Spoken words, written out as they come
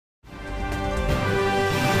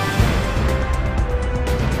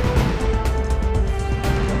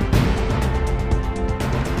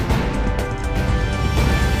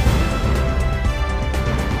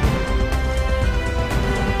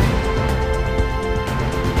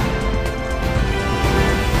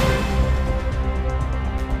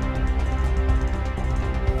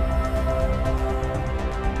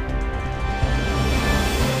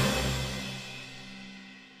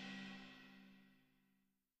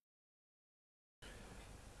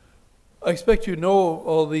I expect you know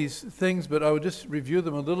all these things, but I would just review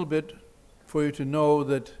them a little bit for you to know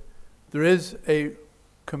that there is a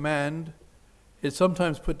command. It's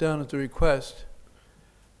sometimes put down as a request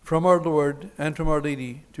from our Lord and from Our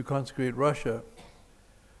Lady to consecrate Russia.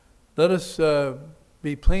 Let us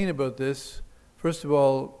be plain about this. First of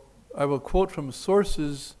all, I will quote from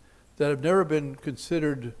sources that have never been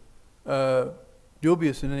considered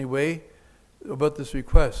dubious in any way about this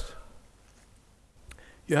request.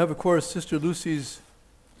 You have, of course, Sister Lucy's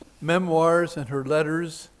memoirs and her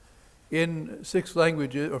letters in 6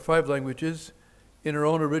 languages or 5 languages, in her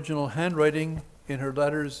own original handwriting, in her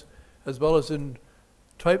letters, as well as in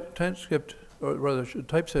typeset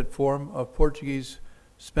form of Portuguese,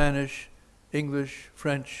 Spanish, English,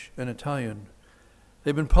 French, and Italian.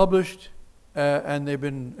 They've been published and they've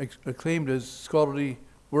been acclaimed as scholarly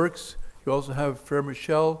works. You also have Frere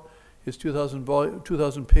Michel, his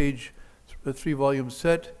 2,000-page 3-volume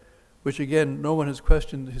set, which again, no one has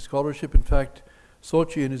questioned his scholarship. In fact,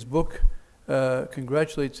 Sochi in his book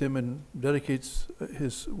congratulates him and dedicates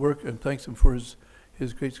his work and thanks him for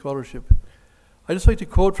his great scholarship. I'd just like to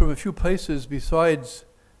quote from a few places besides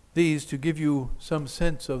these to give you some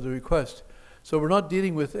sense of the request. So we're not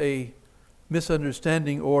dealing with a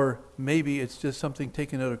misunderstanding, or maybe it's just something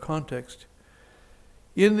taken out of context.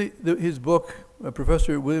 In his book,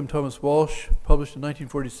 Professor William Thomas Walsh, published in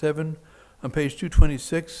 1947, on page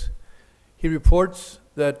 226, he reports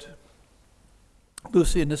that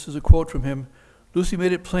Lucy, and this is a quote from him, Lucy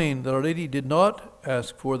made it plain that Our Lady did not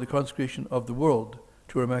ask for the consecration of the world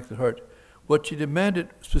to her Immaculate Heart. What she demanded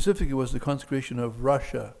specifically was the consecration of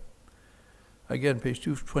Russia. Again, page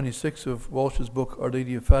 226 of Walsh's book, Our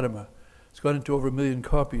Lady of Fatima. It's gone into over 1 million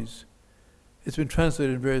copies. It's been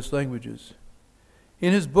translated in various languages.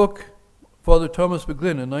 In his book, Father Thomas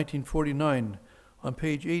McGlynn in 1949, on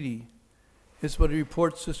page 80, this is what he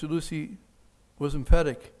reports. Sister Lucy was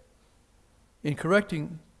emphatic in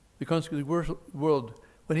correcting the consecrated world.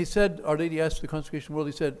 When he said, Our Lady asked for the consecration world,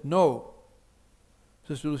 he said, no.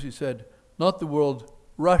 Sister Lucy said, not the world,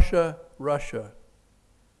 Russia, Russia.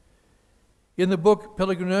 In the book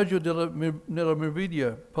Pellegrinaggio nella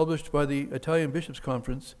Meraviglia, published by the Italian Bishops'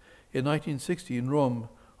 Conference in 1960 in Rome,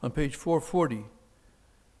 on page 440,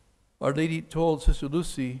 Our Lady told Sister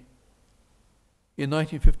Lucy in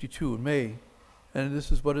 1952, in May, and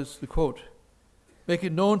this is what is the quote, make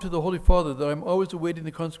it known to the Holy Father that I am always awaiting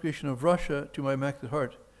the consecration of Russia to my Immaculate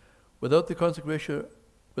Heart. Without the consecration,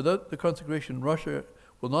 Russia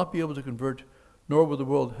will not be able to convert, nor will the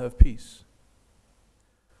world have peace.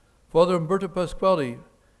 Father Umberto Pasquale,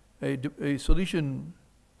 a Salesian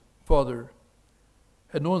father,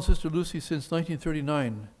 had known Sister Lucy since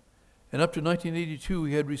 1939, and up to 1982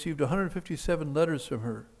 he had received 157 letters from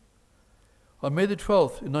her. On May the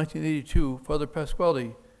 12th, in 1982, Father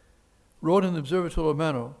Pasquale wrote in the Observatorio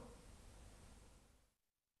Romano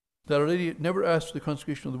that Our Lady never asked for the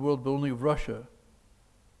consecration of the world, but only of Russia.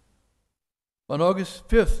 On August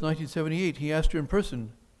 5th, 1978, he asked her in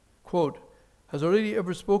person, quote, has Our Lady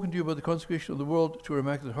ever spoken to you about the consecration of the world to her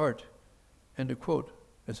Immaculate Heart? End of quote.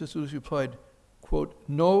 And Sister Lucy replied, quote,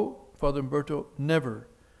 no, Father Umberto, never.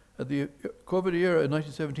 At the COVID era in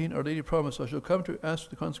 1917, Our Lady promised, I shall come to ask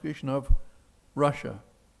the consecration of Russia.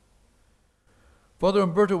 Father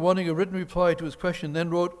Umberto, wanting a written reply to his question, then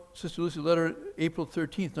wrote Sister Lucy a letter April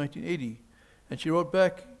 13th, 1980, and she wrote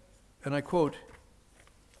back, and I quote,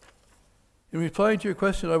 in replying to your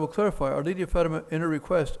question, I will clarify, Our Lady of Fatima in her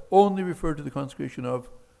request only referred to the consecration of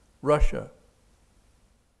Russia.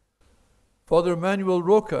 Father Emmanuel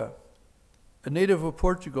Roca, a native of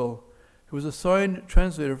Portugal, who was assigned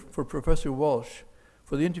translator for Professor Walsh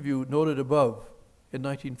for the interview noted above in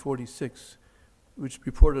 1946, which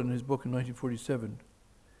reported in his book in 1947.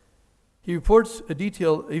 He reports a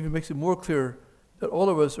detail that even makes it more clear that all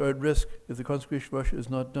of us are at risk if the consecration of Russia is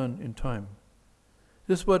not done in time.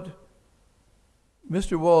 This is what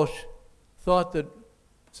Mr. Walsh thought, that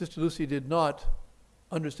Sister Lucy did not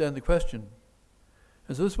understand the question.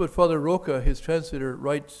 And so this is what Father Roca, his translator,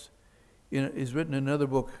 writes, is written in another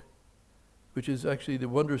book, which is actually The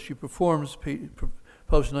Wonders She Performs,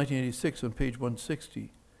 published in 1986 on page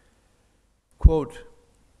 160. Quote,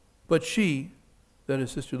 but she, that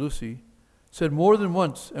is Sister Lucy, said more than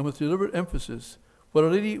once and with deliberate emphasis, what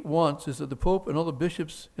Our Lady wants is that the Pope and all the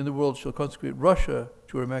bishops in the world shall consecrate Russia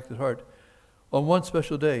to her Immaculate Heart on one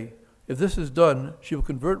special day. If this is done, she will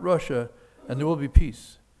convert Russia and there will be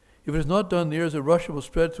peace. If it is not done, the airs of Russia will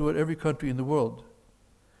spread throughout every country in the world.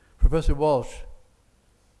 Professor Walsh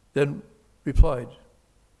then replied,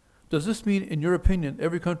 does this mean, in your opinion,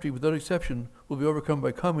 every country without exception will be overcome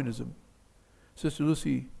by communism? Sister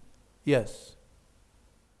Lucy, yes.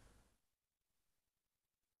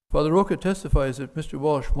 Father Roca testifies that Mr.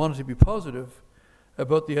 Walsh wanted to be positive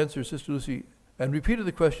about the answer, Sister Lucy, and repeated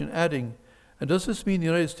the question, adding, "And does this mean the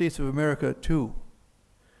United States of America too?"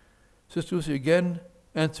 Sister Lucy again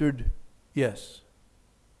answered, "Yes."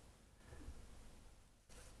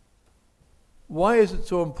 Why is it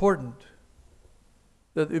so important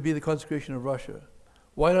that it be the consecration of Russia?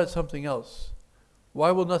 Why not something else?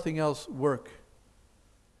 Why will nothing else work?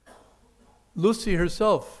 Lucy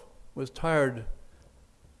herself was tired.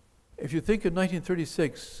 If you think of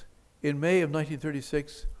 1936, in May of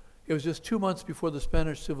 1936, it was just 2 months before the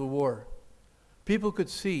Spanish Civil War. People could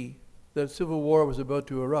see that civil war was about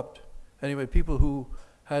to erupt. Anyway, people who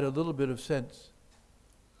had a little bit of sense.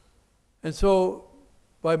 And so,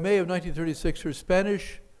 by May of 1936, her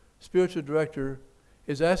Spanish spiritual director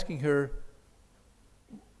is asking her,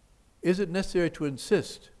 "Is it necessary to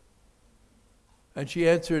insist?" And she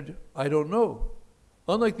answered, "I don't know."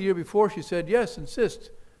 Unlike the year before, she said, "Yes, insist.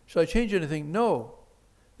 Shall I change anything?" No.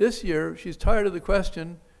 This year, she's tired of the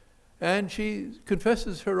question, and she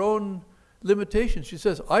confesses her own limitations. She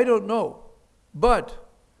says, "I don't know. But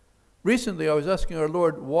recently I was asking our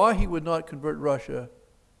Lord why he would not convert Russia,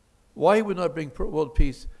 why he would not bring world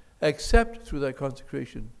peace, except through that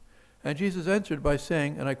consecration." And Jesus answered by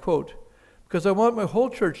saying, and I quote, "Because I want my whole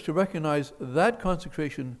church to recognize that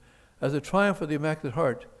consecration as a triumph of the Immaculate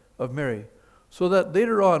Heart of Mary, so that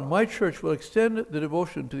later on my church will extend the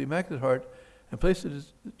devotion to the Immaculate Heart and place the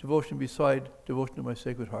devotion beside devotion to my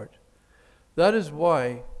Sacred Heart." That is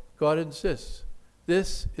why God insists.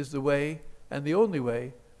 This is the way and the only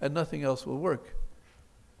way, and nothing else will work.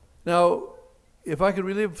 Now, if I could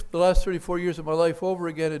relive the last 34 years of my life over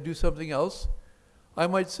again and do something else, I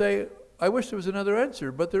might say, I wish there was another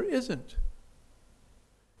answer, but there isn't.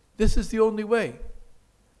 This is the only way.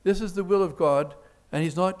 This is the will of God, and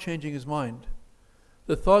he's not changing his mind.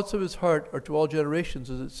 The thoughts of his heart are to all generations,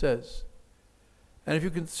 as it says. And if you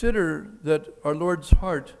consider that our Lord's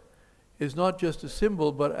heart is not just a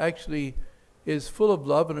symbol, but actually is full of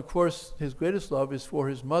love, and of course his greatest love is for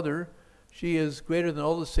his mother. She is greater than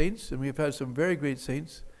all the saints, and we've had some very great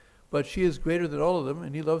saints, but she is greater than all of them,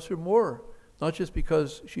 and he loves her more, not just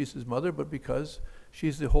because she's his mother, but because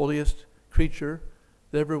she's the holiest creature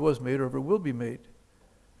that ever was made or ever will be made.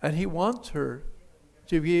 And he wants her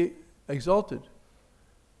to be exalted.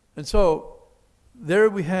 And so, there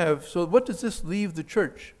we have, so what does this leave the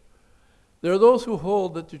church? There are those who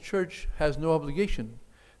hold that the church has no obligation,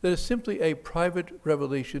 that it's simply a private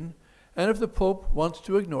revelation, and if the Pope wants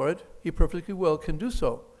to ignore it, he perfectly well can do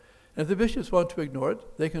so. And if the bishops want to ignore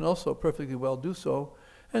it, they can also perfectly well do so,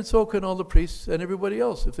 and so can all the priests and everybody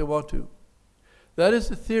else if they want to. That is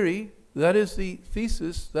the theory, that is the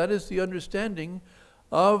thesis, that is the understanding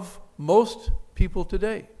of most people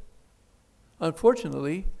today.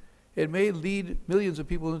 Unfortunately, it may lead millions of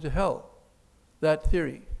people into hell, that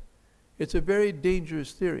theory. It's a very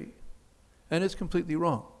dangerous theory, and it's completely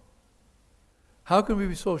wrong. How can we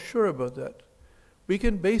be so sure about that? We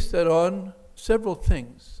can base that on several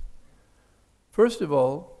things. First of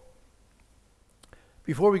all,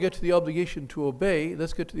 before we get to the obligation to obey,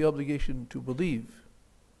 let's get to the obligation to believe.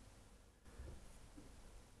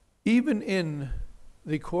 Even in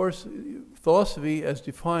the course, philosophy as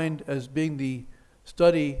defined as being the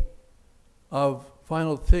study of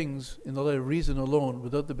final things in the light of reason alone,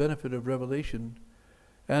 without the benefit of revelation,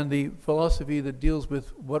 and the philosophy that deals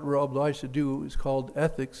with what we're obliged to do is called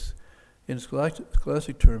ethics in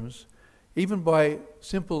scholastic terms. Even by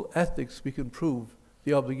simple ethics, we can prove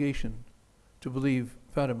the obligation to believe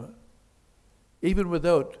Fatima, even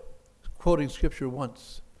without quoting scripture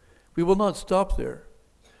once. We will not stop there.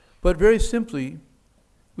 But very simply,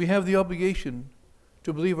 we have the obligation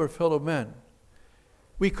to believe our fellow man.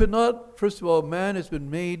 We could not, first of all, man has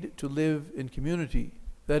been made to live in community.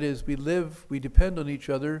 That is, we depend on each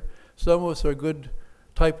other. Some of us are good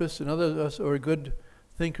typists, and others of us are good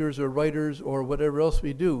thinkers or writers or whatever else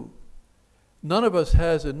we do. None of us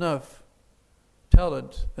has enough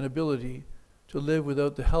talent and ability to live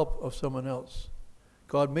without the help of someone else.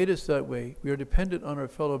 God made us that way. We are dependent on our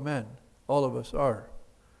fellow men. All of us are.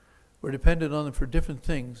 We're dependent on them for different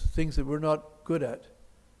things that we're not good at.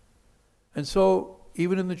 And so,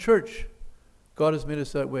 even in the church, God has made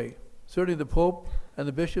us that way. Certainly the Pope and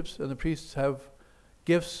the bishops and the priests have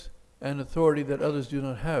gifts and authority that others do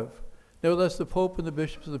not have. Nevertheless, the Pope and the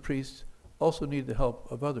bishops and the priests also need the help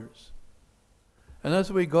of others. And that's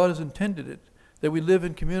the way God has intended it, that we live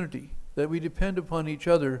in community, that we depend upon each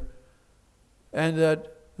other, and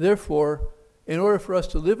that, therefore, in order for us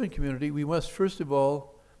to live in community, we must first of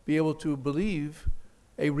all be able to believe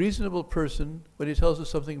a reasonable person when he tells us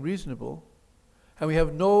something reasonable, and we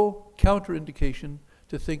have no counterindication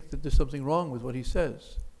to think that there's something wrong with what he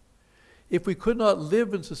says. If we could not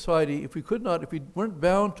live in society, if we weren't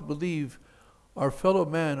bound to believe our fellow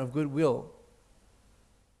man of goodwill,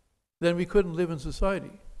 then we couldn't live in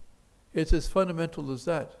society. It's as fundamental as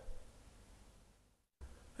that.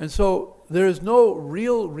 And so there is no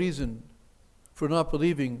real reason for not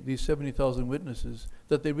believing these 70,000 witnesses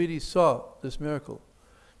that they really saw this miracle.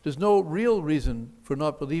 There's no real reason for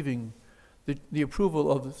not believing the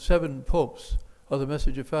approval of the 7 popes of the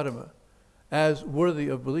message of Fatima as worthy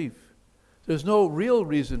of belief. There's no real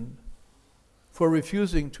reason for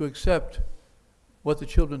refusing to accept what the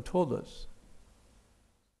children told us.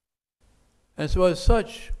 And so as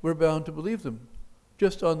such, we're bound to believe them,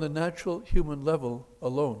 just on the natural human level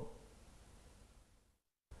alone.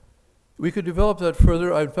 We could develop that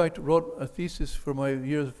further. I, in fact, wrote a thesis for my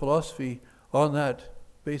years of philosophy on that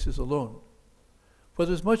basis alone. But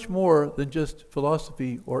there's much more than just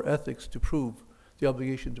philosophy or ethics to prove the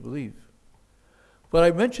obligation to believe. But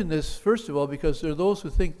I mention this, first of all, because there are those who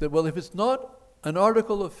think that, well, if it's not an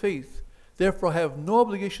article of faith, therefore I have no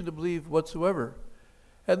obligation to believe whatsoever.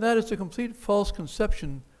 And that is a complete false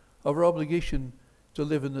conception of our obligation to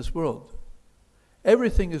live in this world.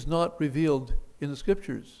 Everything is not revealed in the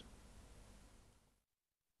Scriptures.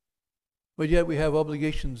 But yet we have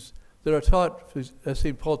obligations that are taught, as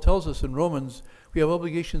St. Paul tells us in Romans, we have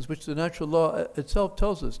obligations which the natural law itself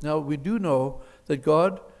tells us. Now, we do know that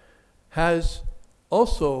God has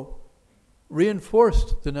also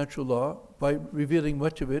reinforced the natural law by revealing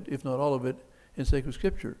much of it, if not all of it, in sacred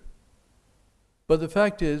Scripture. But the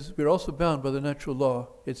fact is, we're also bound by the natural law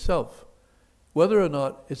itself, whether or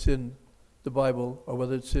not it's in the Bible or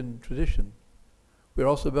whether it's in tradition. We're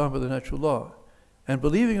also bound by the natural law. And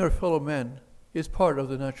believing our fellow men is part of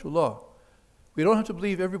the natural law. We don't have to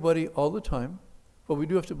believe everybody all the time, but we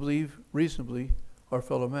do have to believe reasonably our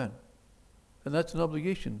fellow man. And that's an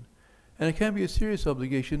obligation. And it can be a serious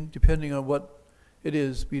obligation depending on what it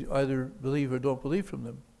is we either believe or don't believe from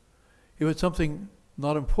them. If it's something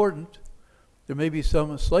not important, there may be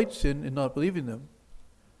some slight sin in not believing them.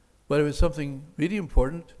 But if it's something really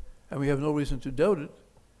important and we have no reason to doubt it,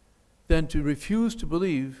 then to refuse to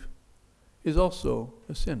believe is also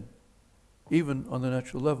a sin, even on the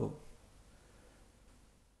natural level.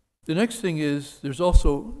 The next thing is, there's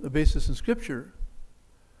also a basis in Scripture.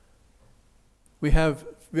 We have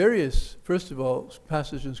various, first of all,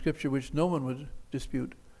 passages in Scripture which no one would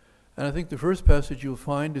dispute. And I think the first passage you'll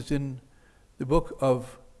find is in the book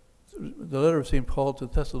of the letter of St. Paul to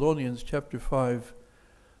Thessalonians, chapter 5,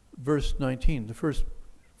 verse 19, the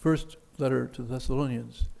first letter to the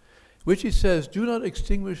Thessalonians, which he says, "Do not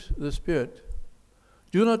extinguish the Spirit,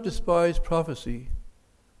 do not despise prophecy,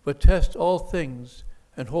 but test all things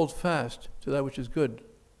and hold fast to that which is good."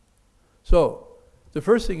 So, the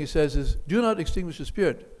first thing he says is, do not extinguish the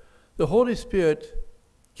Spirit. The Holy Spirit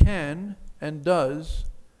can and does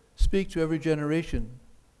speak to every generation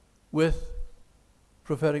with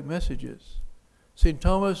prophetic messages. St.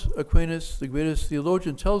 Thomas Aquinas, the greatest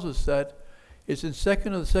theologian, tells us that it's in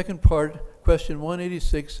the second part, question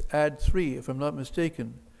 186, add 3, if I'm not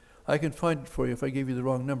mistaken. I can find it for you if I gave you the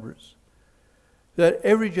wrong numbers. That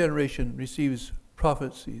every generation receives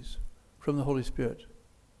prophecies from the Holy Spirit.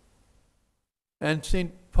 And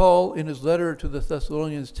St. Paul, in his letter to the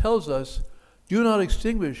Thessalonians, tells us, do not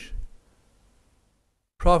extinguish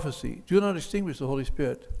prophecy. Do not extinguish the Holy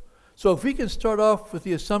Spirit. So if we can start off with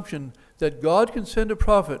the assumption that God can send a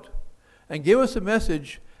prophet and give us a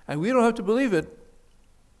message and we don't have to believe it,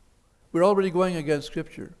 we're already going against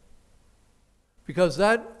Scripture. Because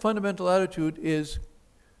that fundamental attitude is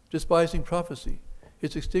despising prophecy.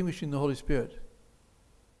 It's extinguishing the Holy Spirit.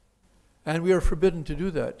 And we are forbidden to do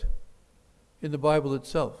that in the Bible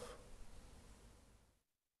itself.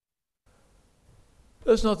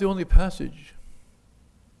 That's not the only passage.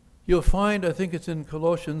 You'll find, I think it's in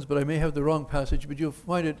Colossians, but I may have the wrong passage, but you'll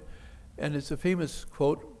find it, and it's a famous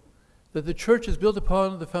quote, that the church is built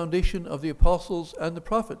upon the foundation of the apostles and the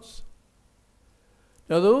prophets.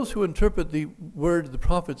 Now, those who interpret the word the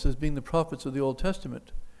prophets as being the prophets of the Old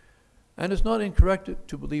Testament, and it's not incorrect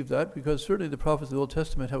to believe that, because certainly the prophets of the Old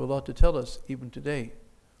Testament have a lot to tell us even today.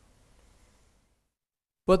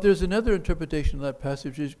 But there's another interpretation of that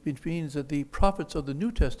passage which means that the prophets of the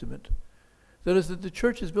New Testament, that is, that the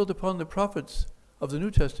church is built upon the prophets of the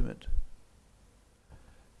New Testament.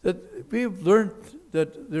 That we've learned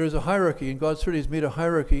that there is a hierarchy, and God certainly has made a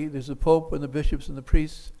hierarchy. There's the Pope and the bishops and the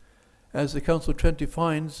priests. As the Council of Trent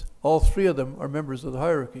defines, all 3 of them are members of the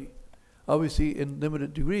hierarchy, obviously in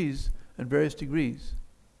limited degrees and various degrees.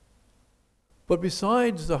 But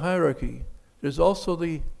besides the hierarchy, there's also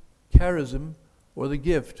the charism or the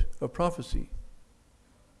gift of prophecy.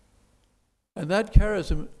 And that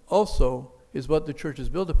charism also is what the church is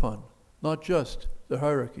built upon, not just the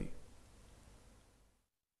hierarchy.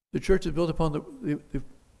 The church is built upon the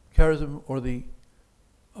charism or the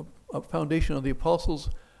foundation of the apostles,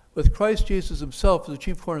 with Christ Jesus himself as the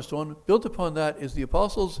chief cornerstone. Built upon that is the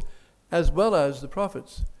apostles as well as the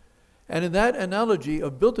prophets. And in that analogy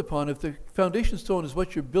of built upon, if the foundation stone is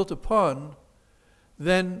what you're built upon,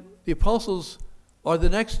 then the apostles are the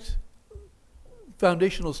next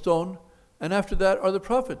foundational stone, and after that are the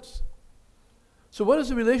prophets. So what is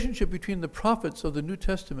the relationship between the prophets of the New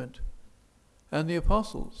Testament and the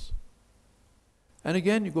apostles? And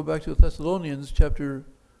again, you go back to Thessalonians chapter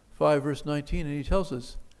 5, verse 19, and he tells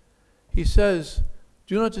us, he says,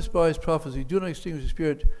 do not despise prophecy, do not extinguish the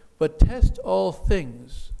spirit, but test all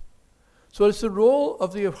things. So it's the role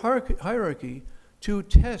of the hierarchy to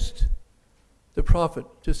test the prophet,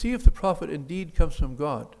 to see if the prophet indeed comes from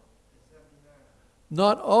God.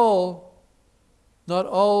 Not all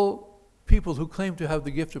people who claim to have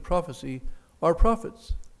the gift of prophecy are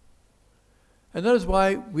prophets. And that is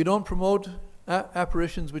why we don't promote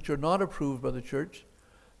apparitions which are not approved by the church,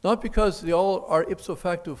 not because they all are ipso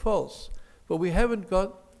facto false, but we haven't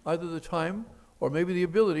got either the time or maybe the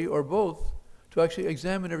ability or both to actually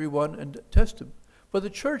examine everyone and test them. But the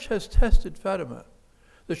church has tested Fatima.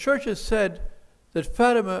 The church has said that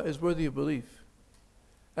Fatima is worthy of belief.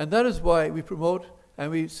 And that is why we promote and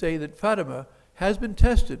we say that Fatima has been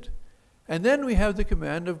tested. And then we have the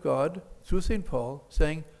command of God through St. Paul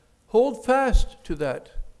saying, hold fast to that.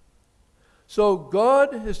 So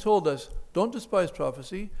God has told us, don't despise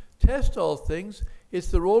prophecy, test all things. It's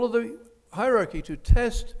the role of the hierarchy to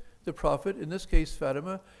test the prophet, in this case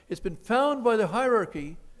Fatima. It's been found by the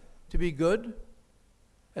hierarchy to be good,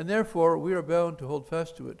 and therefore we are bound to hold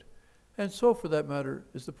fast to it. And so, for that matter,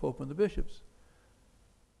 is the Pope and the bishops,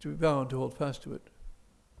 to be bound to hold fast to it.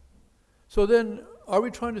 So then, are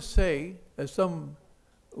we trying to say, as some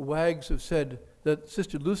wags have said, that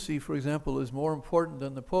Sister Lucy, for example, is more important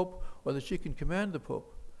than the Pope, or that she can command the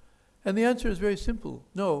Pope? And the answer is very simple.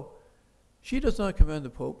 No, she does not command the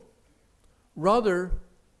Pope. Rather,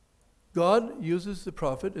 God uses the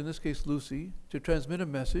prophet, in this case Lucy, to transmit a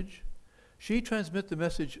message. She transmits the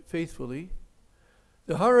message faithfully.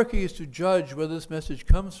 The hierarchy is to judge whether this message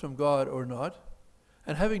comes from God or not.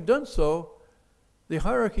 And having done so, the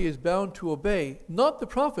hierarchy is bound to obey, not the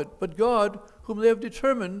prophet, but God, whom they have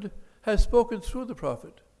determined has spoken through the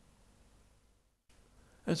prophet.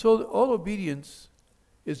 And so all obedience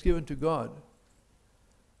is given to God.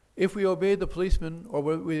 If we obey the policeman or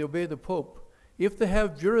we obey the Pope, if they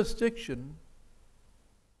have jurisdiction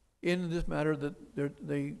in this matter that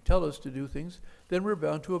they tell us to do things, then we're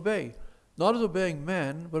bound to obey. Not as obeying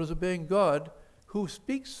man, but as obeying God, who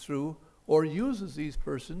speaks through or uses these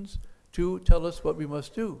persons to tell us what we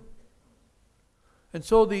must do. And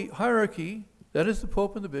so the hierarchy, that is the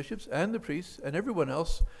Pope and the bishops and the priests and everyone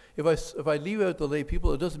else, if I leave out the lay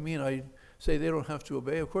people, it doesn't mean I say they don't have to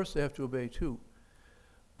obey. Of course they have to obey too.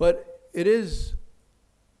 But it is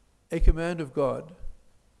a command of God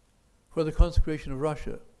for the consecration of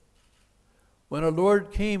Russia. When our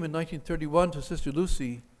Lord came in 1931 to Sister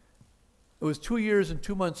Lucy, it was 2 years and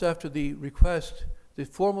 2 months after the request, the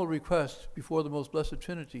formal request before the Most Blessed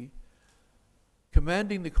Trinity,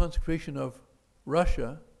 commanding the consecration of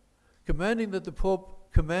Russia, commanding that the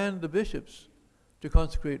Pope command the bishops to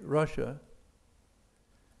consecrate Russia.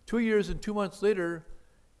 2 years and 2 months later,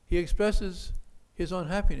 he expresses his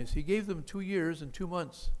unhappiness. He gave them 2 years and 2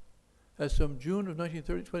 months, as from June of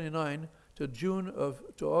 1929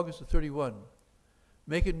 to August of 31.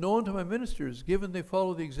 Make it known to my ministers, given they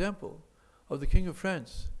follow the example of the King of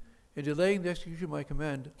France, in delaying the execution of my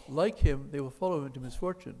command, like him, they will follow him into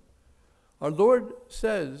misfortune. Our Lord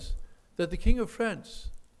says that the King of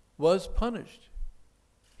France was punished.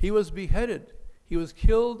 He was beheaded. He was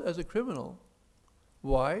killed as a criminal.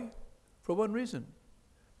 Why? For one reason.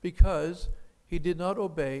 Because he did not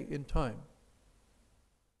obey in time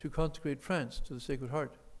to consecrate France to the Sacred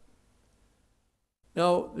Heart.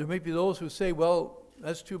 Now, there may be those who say, well,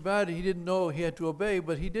 that's too bad. He didn't know he had to obey,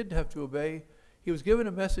 but he did have to obey. He was given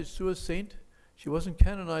a message through a saint. She wasn't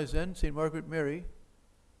canonized then, St. Margaret Mary.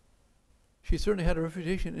 She certainly had a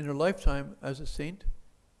reputation in her lifetime as a saint.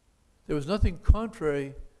 There was nothing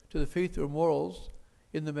contrary to the faith or morals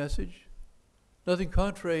in the message, nothing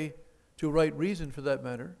contrary to right reason for that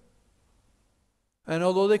matter. And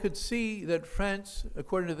although they could see that France,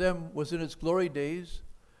 according to them, was in its glory days,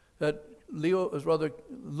 that Louis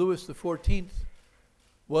XIV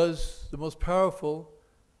was the most powerful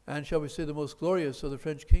and, shall we say, the most glorious of the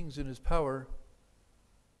French kings in his power,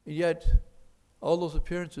 and yet all those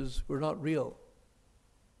appearances were not real.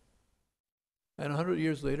 And 100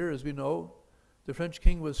 years later, as we know, the French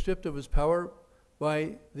king was stripped of his power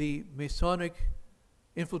by the Masonic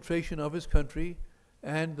infiltration of his country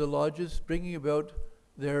and the lodges bringing about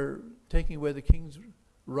their taking away the king's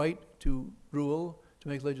right to rule, to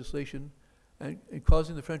make legislation, and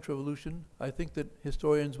causing the French Revolution. I think that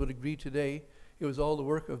historians would agree today it was all the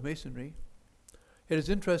work of Masonry. It is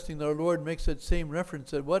interesting that our Lord makes that same reference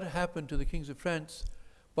that what happened to the kings of France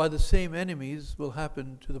by the same enemies will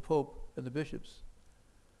happen to the Pope and the bishops.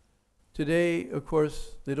 Today, of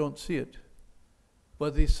course, they don't see it.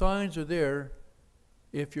 But these signs are there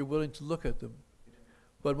if you're willing to look at them.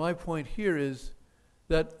 But my point here is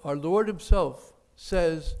that our Lord himself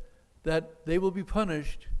says that they will be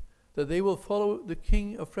punished, that they will follow the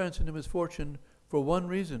King of France into misfortune for one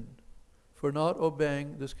reason, for not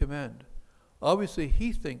obeying this command. Obviously,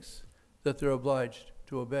 he thinks that they're obliged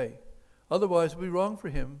to obey. Otherwise, it would be wrong for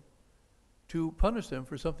him to punish them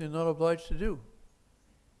for something they're not obliged to do.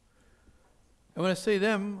 And when I say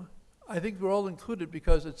them, I think we're all included,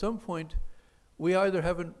 because at some point we either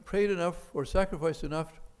haven't prayed enough or sacrificed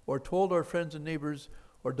enough or told our friends and neighbors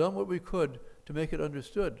or done what we could to make it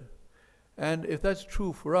understood. And if that's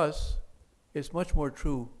true for us, it's much more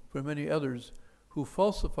true for many others who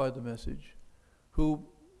falsify the message, who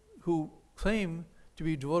claim to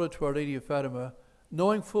be devoted to Our Lady of Fatima,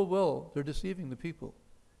 knowing full well they're deceiving the people.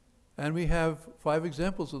 And we have 5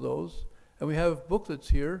 examples of those, and we have booklets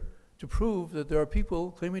here to prove that there are people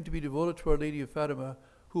claiming to be devoted to Our Lady of Fatima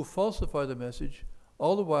who falsify the message,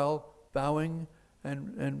 all the while bowing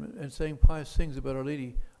and saying pious things about Our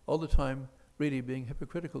Lady all the time, really being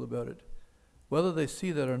hypocritical about it. Whether they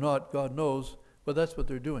see that or not, God knows, but that's what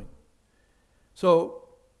they're doing. So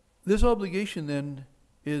this obligation then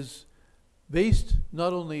is based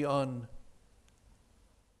not only on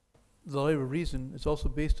the light of reason, it's also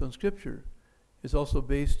based on Scripture. It's also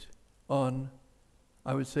based on,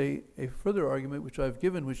 I would say, a further argument which I've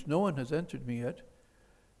given, which no one has answered me yet.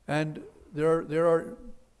 And there are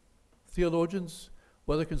theologians,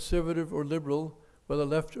 whether conservative or liberal, whether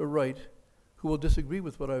left or right, who will disagree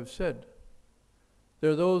with what I've said. There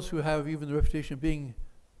are those who have even the reputation of being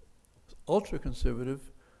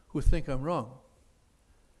ultra-conservative who think I'm wrong.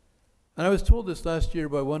 And I was told this last year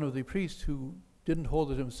by one of the priests who didn't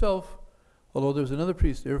hold it himself, although there was another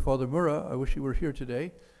priest there, Father Murrah, I wish he were here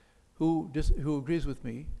today, who agrees with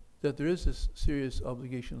me that there is this serious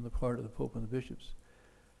obligation on the part of the Pope and the bishops.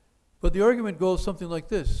 But the argument goes something like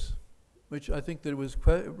this, which I think that was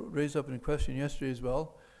raised up in a question yesterday as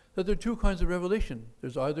well, that there are 2 kinds of revelation.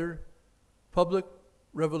 There's either public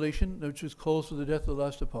revelation, which is close to the death of the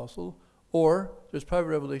last apostle, or there's private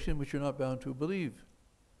revelation, which you're not bound to believe.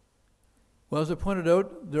 Well, as I pointed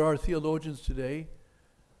out, there are theologians today,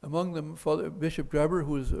 among them Father Bishop Grabber,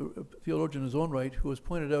 who is a theologian in his own right, who has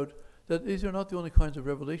pointed out that these are not the only kinds of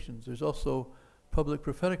revelations. There's also public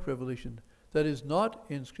prophetic revelation that is not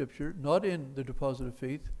in Scripture, not in the deposit of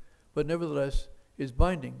faith, but nevertheless is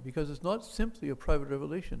binding, because it's not simply a private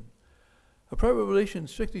revelation. A private revelation,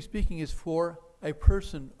 strictly speaking, is for a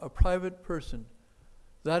person, a private person.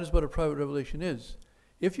 That is what a private revelation is.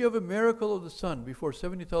 If you have a miracle of the sun before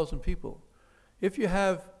 70,000 people, if you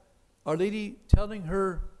have Our Lady telling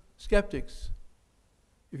her skeptics,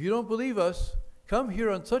 if you don't believe us, come here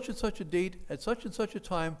on such and such a date at such and such a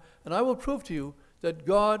time, and I will prove to you that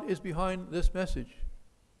God is behind this message.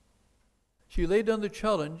 She laid down the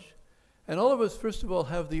challenge, and all of us, first of all,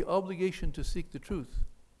 have the obligation to seek the truth.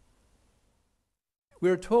 We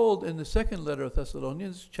are told in the 2nd letter of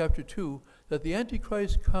Thessalonians, chapter 2, that the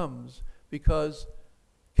Antichrist comes because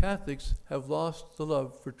Catholics have lost the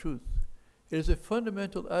love for truth. It is a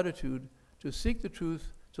fundamental attitude to seek the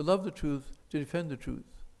truth, to love the truth, to defend the truth.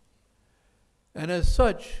 And as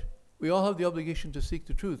such, we all have the obligation to seek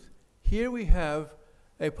the truth. Here we have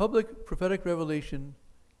a public prophetic revelation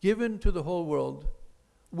given to the whole world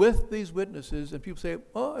with these witnesses, and people say,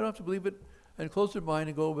 oh, I don't have to believe it, and close their mind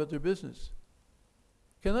and go about their business.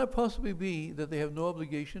 Can that possibly be that they have no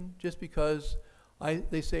obligation just because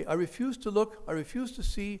they say, I refuse to look, I refuse to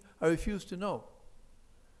see, I refuse to know?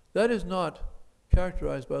 That is not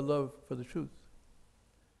characterized by love for the truth.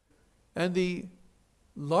 And the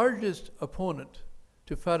largest opponent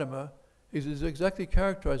to Fatima is exactly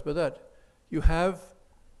characterized by that. You have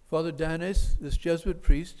Father Danes, this Jesuit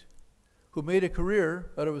priest, who made a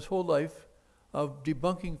career out of his whole life of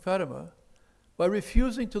debunking Fatima by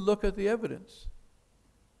refusing to look at the evidence.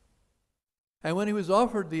 And when he was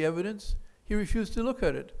offered the evidence, he refused to look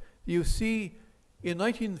at it. You see, in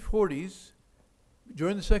 1940s,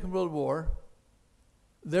 during the Second World War,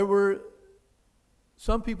 there were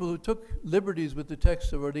some people who took liberties with the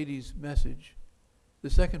text of Our Lady's message, the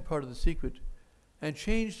second part of the secret, and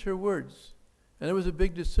changed her words. And it was a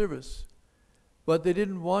big disservice. But they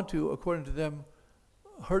didn't want to, according to them,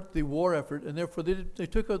 hurt the war effort, and therefore they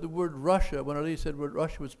took out the word Russia when Our Lady said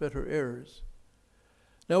Russia would spread her errors.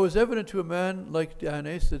 Now it was evident to a man like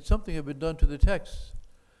Dionysius that something had been done to the text.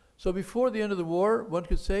 So before the end of the war, one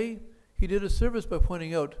could say, he did a service by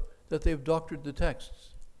pointing out that they've doctored the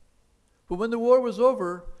texts. But when the war was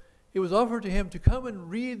over, it was offered to him to come and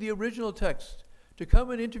read the original text, to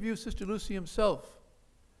come and interview Sister Lucy himself,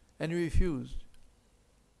 and he refused.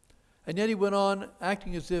 And yet he went on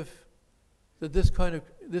acting as if that this kind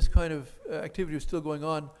of activity was still going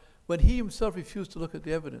on when he himself refused to look at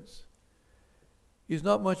the evidence. He's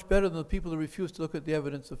not much better than the people who refuse to look at the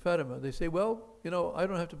evidence of Fatima. They say, well, I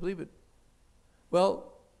don't have to believe it.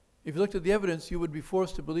 Well, if you looked at the evidence, you would be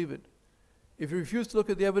forced to believe it. If you refuse to look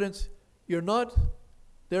at the evidence, you're not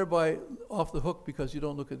thereby off the hook because you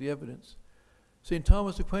don't look at the evidence. St.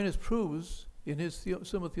 Thomas Aquinas proves in his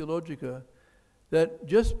Summa Theologica that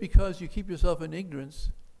just because you keep yourself in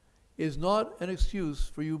ignorance is not an excuse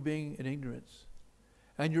for you being in ignorance.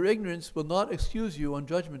 And your ignorance will not excuse you on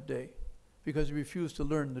Judgment Day because you refuse to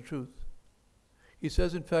learn the truth. He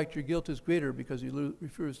says, in fact, your guilt is greater because you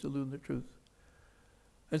refuse to learn the truth.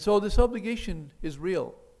 And so this obligation is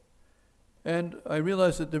real. And I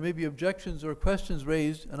realize that there may be objections or questions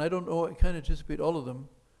raised, and I don't know, I can't anticipate all of them.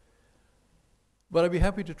 But I'd be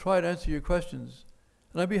happy to try to answer your questions.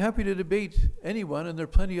 And I'd be happy to debate anyone, and there are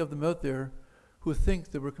plenty of them out there, who think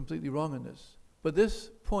that we're completely wrong in this. But this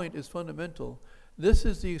point is fundamental. This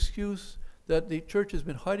is the excuse that the Church has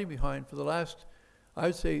been hiding behind for the last, I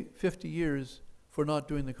would say, 50 years for not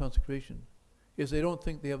doing the consecration, is they don't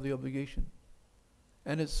think they have the obligation.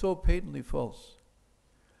 And it's so patently false.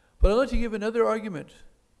 But I'd like to give another argument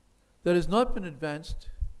that has not been advanced,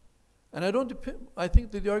 and I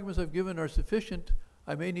think that the arguments I've given are sufficient.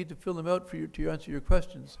 I may need to fill them out for you to answer your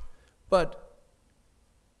questions. But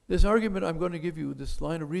this argument I'm going to give you, this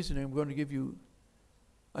line of reasoning I'm going to give you,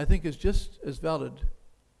 I think is just as valid.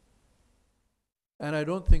 And I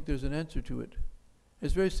don't think there's an answer to it.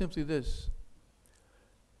 It's very simply this.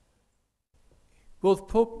 Both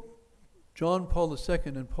Pope John Paul II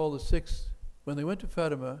and Paul VI, when they went to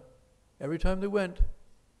Fatima, every time they went,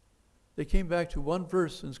 they came back to one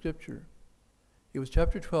verse in Scripture. It was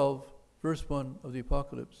chapter 12, verse 1 of the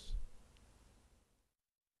Apocalypse.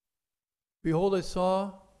 Behold, I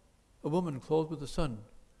saw a woman clothed with the sun,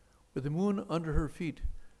 with the moon under her feet,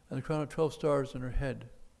 and the crown of 12 stars on her head.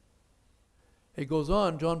 It goes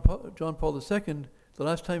on, John Paul II, the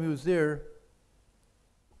last time he was there,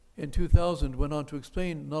 in 2000, went on to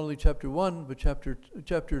explain not only chapter 1, but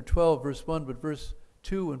chapter 12, verse 1, but verse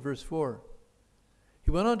 2 and verse 4.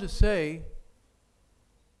 He went on to say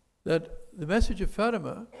that the message of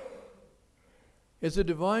Fatima is a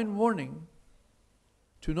divine warning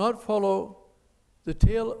to not follow the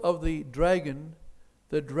tail of the dragon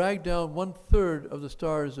that dragged down 1/3 of the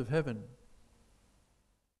stars of heaven.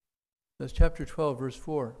 That's chapter 12, verse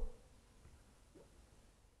 4.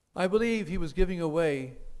 I believe he was giving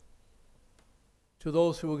away to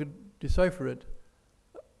those who could decipher it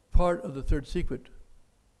part of the third secret,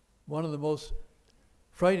 one of the most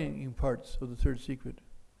frightening parts of the third secret.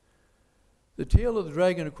 The tail of the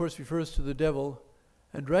dragon, of course, refers to the devil,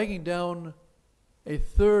 and dragging down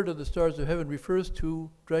 1/3 of the stars of heaven refers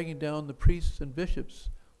to dragging down the priests and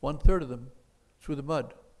bishops, 1/3 of them, through the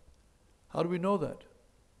mud. How do we know that?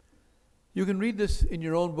 You can read this in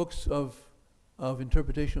your own books of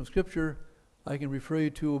interpretation of Scripture. I can refer you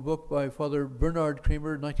to a book by Father Bernard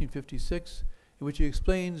Kramer, 1956, in which he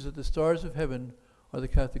explains that the stars of heaven are the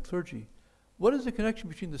Catholic clergy. What is the connection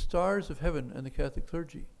between the stars of heaven and the Catholic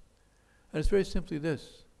clergy? And it's very simply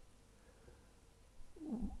this.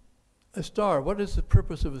 A star, what is the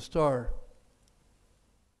purpose of a star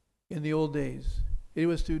in the old days? It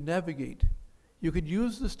was to navigate. You could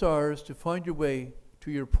use the stars to find your way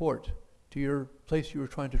to your port, to your place you were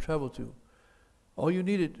trying to travel to. All you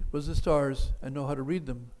needed was the stars and know how to read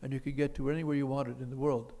them, and you could get to anywhere you wanted in the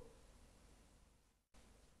world.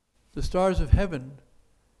 The stars of heaven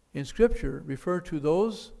in Scripture refer to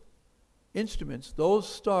those instruments, those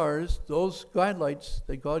stars, those guidelights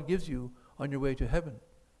that God gives you on your way to heaven.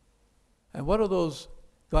 And what are those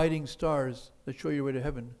guiding stars that show your way to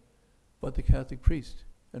heaven but the Catholic priest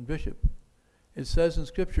and bishop? It says in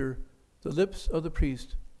Scripture, the lips of the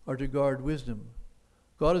priest are to guard wisdom.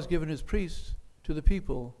 God has given his priests to the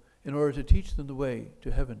people in order to teach them the way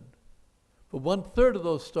to heaven. But 1/3 of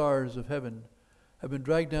those stars of heaven have been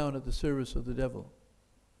dragged down at the service of the devil.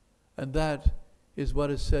 And that is what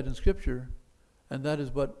is said in Scripture, and that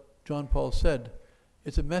is what John Paul said.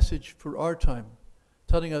 It's a message for our time,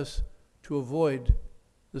 telling us to avoid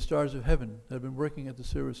the stars of heaven that have been working at the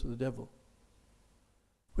service of the devil.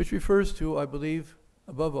 Which refers to, I believe,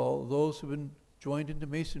 above all, those who have been joined into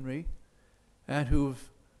Masonry and who've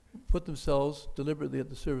put themselves deliberately at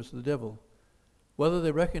the service of the devil. Whether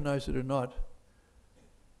they recognize it or not,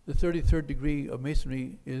 the 33rd degree of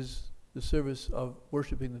Masonry is the service of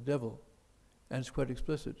worshiping the devil, and it's quite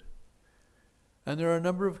explicit. And there are a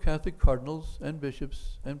number of Catholic cardinals and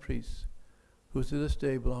bishops and priests who to this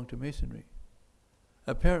day belong to Masonry.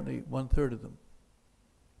 Apparently 1/3 of them.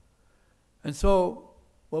 And so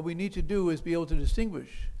what we need to do is be able to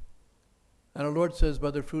distinguish. And our Lord says, by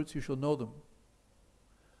their fruits you shall know them.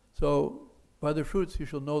 So, by their fruits you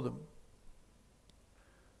shall know them.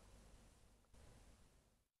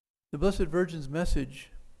 The Blessed Virgin's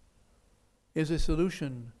message is a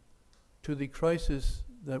solution to the crisis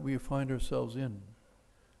that we find ourselves in.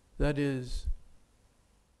 That is,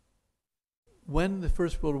 when the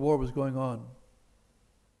First World War was going on,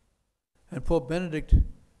 and Pope Benedict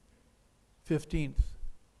XV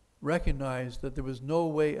recognized that there was no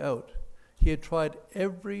way out. He had tried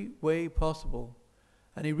every way possible,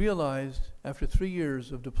 and he realized after 3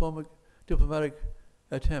 years of diplomatic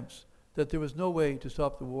attempts that there was no way to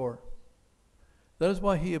stop the war. That is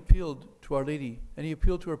why he appealed to Our Lady, and he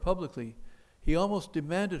appealed to her publicly. He almost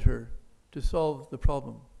demanded her to solve the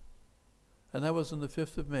problem. And that was on the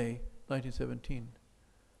 5th of May, 1917.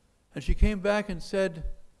 And she came back and said,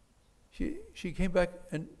 she came back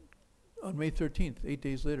on May 13th, 8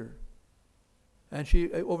 days later. And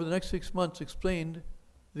she, over the next 6 months, explained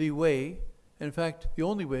the way, in fact, the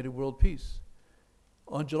only way to world peace.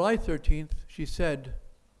 On July 13th, she said,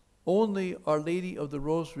 only Our Lady of the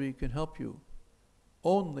Rosary can help you.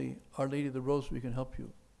 Only Our Lady of the Rosary can help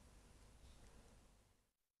you.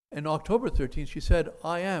 And October 13th, she said,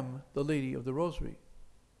 I am the Lady of the Rosary.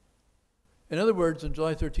 In other words, on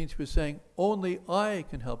July 13th, she was saying, only I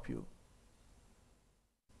can help you.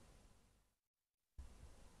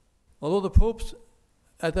 Although the popes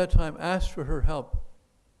at that time asked for her help,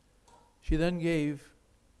 she then gave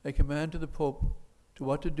a command to the Pope to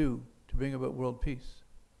what to do to bring about world peace.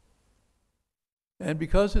 And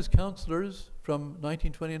because his counselors from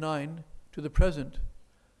 1929 to the present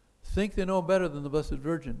think they know better than the Blessed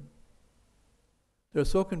Virgin, they're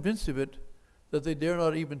so convinced of it that they dare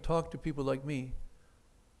not even talk to people like me,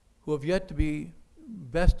 who have yet to be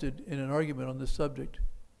bested in an argument on this subject.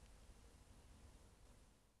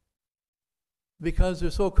 Because they're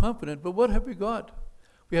so confident. But what have we got?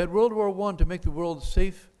 We had World War I to make the world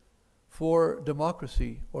safe for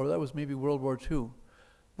democracy, or that was maybe World War II.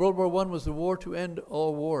 World War I was the war to end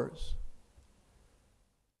all wars.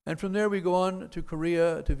 And from there we go on to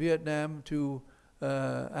Korea, to Vietnam, to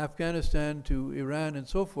Afghanistan, to Iran, and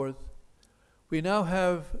so forth. We now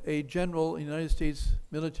have a general in the United States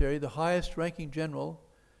military, the highest ranking general.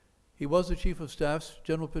 He was the Chief of Staff,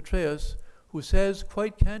 General Petraeus, who says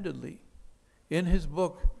quite candidly in his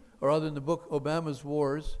book, or rather in the book Obama's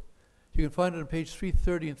Wars, you can find it on page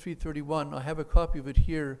 330 and 331. I have a copy of it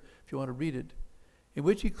here if you want to read it, in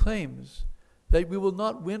which he claims that we will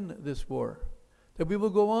not win this war, that we will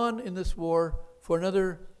go on in this war for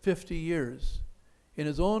another 50 years. In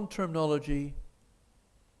his own terminology,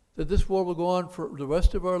 that this war will go on for the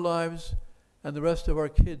rest of our lives and the rest of our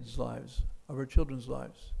kids' lives, of our children's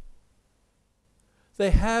lives.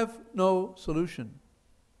 They have no solution.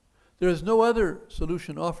 There is no other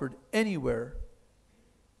solution offered anywhere.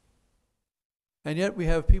 And yet we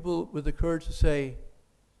have people with the courage to say,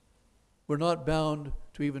 we're not bound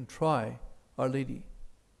to even try Our Lady.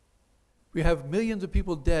 We have millions of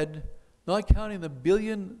people dead, not counting the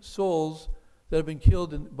billion souls that have been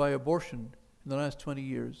killed by abortion in the last 20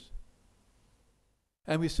 years.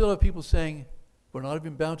 And we still have people saying, we're not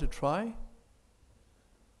even bound to try?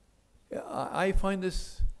 I find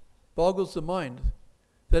this boggles the mind,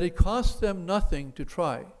 that it costs them nothing to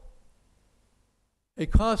try.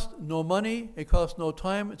 It costs no money, it costs no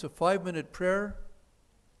time, it's a 5-minute prayer.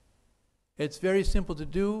 It's very simple to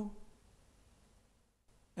do,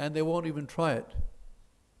 and they won't even try it.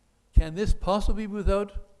 Can this possibly be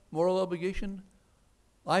without moral obligation?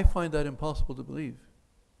 I find that impossible to believe.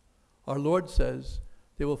 Our Lord says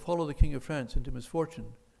they will follow the King of France into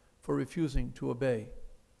misfortune for refusing to obey.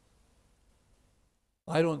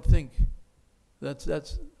 I don't think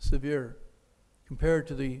that's severe compared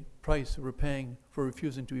to the price that we're paying for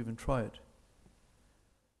refusing to even try it.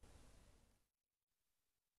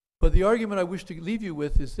 But the argument I wish to leave you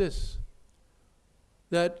with is this,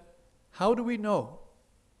 that how do we know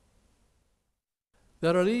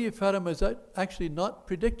that Our Lady of Fatima is actually not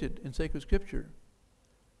predicted in sacred scripture?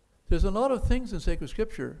 There's a lot of things in sacred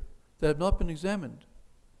scripture that have not been examined.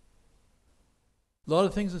 A lot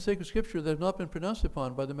of things in sacred scripture that have not been pronounced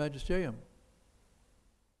upon by the magisterium.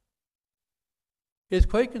 It's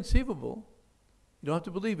quite conceivable, you don't have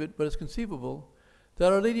to believe it, but it's conceivable,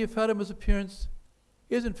 that Our Lady of Fatima's appearance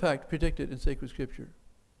is in fact predicted in sacred scripture.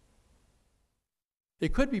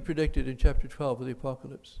 It could be predicted in chapter 12 of the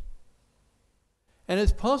Apocalypse. And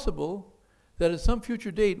it's possible that at some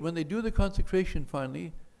future date, when they do the consecration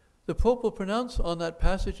finally, the Pope will pronounce on that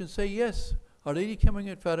passage and say, yes, Our Lady coming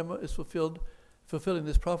at Fatima is fulfilling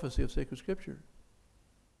this prophecy of sacred scripture.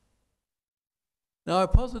 Now I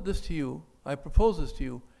propose this to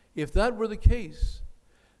you, if that were the case,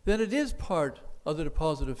 then it is part of the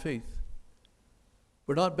deposit of faith.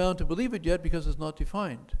 We're not bound to believe it yet because it's not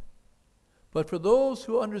defined. But for those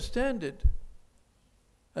who understand it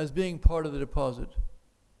as being part of the deposit,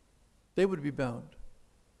 they would be bound.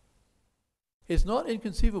 It's not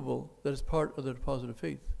inconceivable that it's part of the deposit of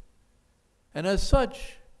faith. And as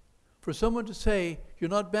such, for someone to say you're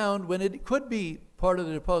not bound when it could be part of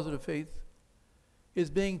the deposit of faith is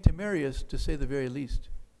being temerarious, to say the very least.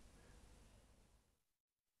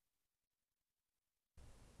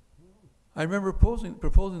 I remember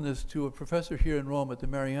proposing this to a professor here in Rome at the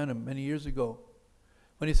Marianum many years ago,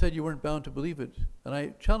 when he said you weren't bound to believe it. And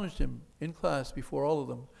I challenged him in class before all of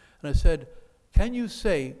them. And I said, can you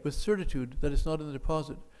say with certitude that it's not in the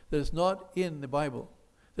deposit, that it's not in the Bible,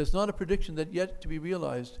 that it's not a prediction that yet to be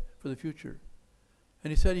realized for the future?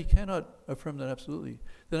 And he said he cannot affirm that absolutely.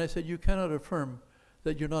 Then I said, you cannot affirm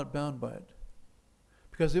that you're not bound by it.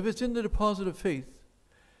 Because if it's in the deposit of faith,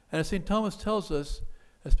 and as St. Thomas tells us,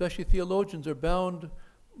 especially theologians are bound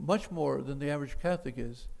much more than the average Catholic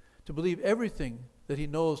is, to believe everything that he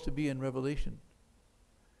knows to be in Revelation.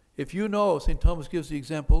 If you know, St. Thomas gives the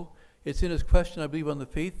example, it's in his question, I believe, on the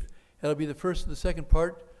faith. That'll be the first and the second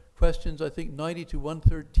part, questions, I think, 90 to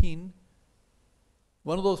 113.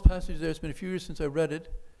 One of those passages there, it's been a few years since I read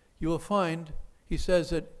it, you will find, he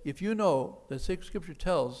says that if you know that sacred scripture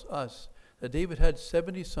tells us that David had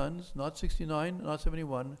 70 sons, not 69, not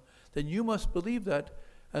 71, then you must believe that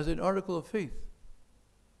as an article of faith.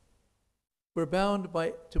 We're bound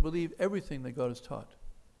to believe everything that God has taught.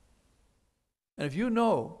 And if you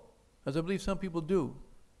know, as I believe some people do,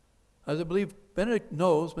 as I believe Benedict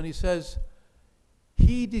knows when he says,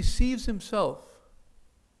 he deceives himself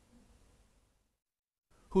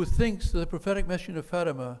who thinks that the prophetic mission of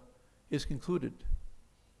Fatima is concluded.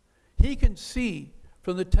 He can see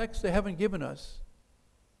from the text they haven't given us.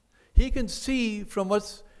 He can see from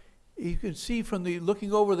the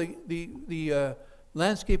looking over the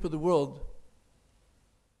landscape of the world.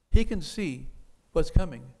 He can see what's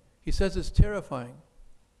coming. He says it's terrifying.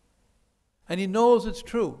 And he knows it's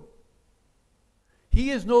true. He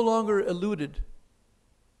is no longer eluded,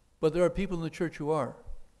 but there are people in the church who are.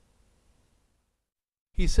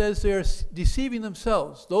 He says they are deceiving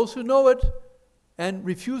themselves. Those who know it and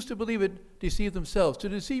refuse to believe it deceive themselves. To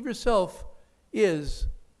deceive yourself is,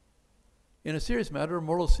 in a serious matter, a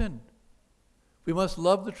mortal sin. We must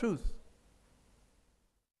love the truth.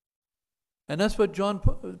 And that's what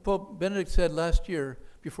Pope Benedict said last year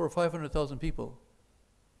before 500,000 people.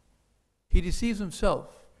 He deceives himself.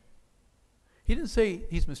 He didn't say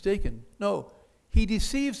he's mistaken. No, he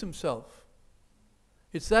deceives himself.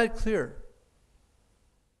 It's that clear.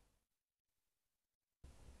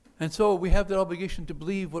 And so we have that obligation to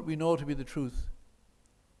believe what we know to be the truth.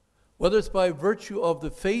 Whether it's by virtue of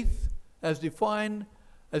the faith as defined,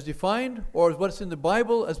 or what's in the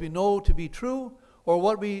Bible as we know to be true, or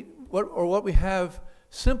what we have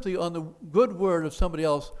simply on the good word of somebody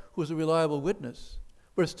else who is a reliable witness.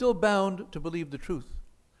 We're still bound to believe the truth.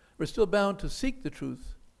 We're still bound to seek the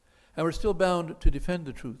truth, and we're still bound to defend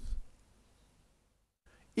the truth,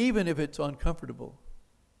 even if it's uncomfortable,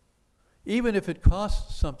 even if it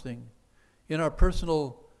costs something in our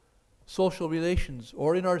personal social relations,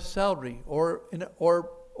 or in our salary, or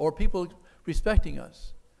people respecting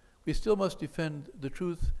us. We still must defend the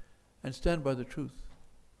truth and stand by the truth.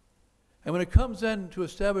 And when it comes then to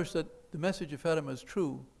establish that the message of Fatima is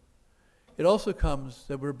true, it also comes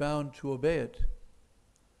that we're bound to obey it.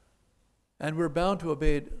 And we're bound to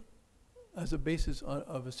obey it as a basis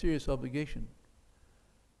of a serious obligation.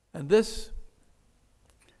 And this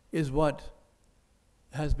is what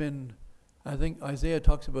has been, I think Isaiah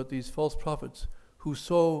talks about these false prophets who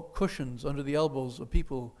sow cushions under the elbows of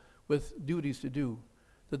people with duties to do.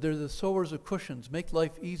 That they're the sowers of cushions, make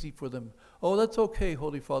life easy for them. Oh, that's okay,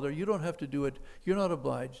 Holy Father, you don't have to do it, you're not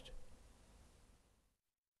obliged.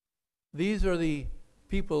 These are the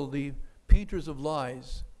people, the painters of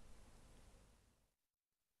lies,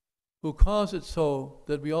 who cause it so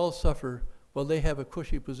that we all suffer while they have a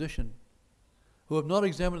cushy position, who have not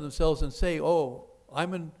examined themselves and say, oh,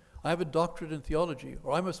 I have a doctorate in theology,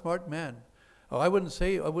 or I'm a smart man, or I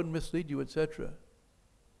wouldn't mislead you, etc.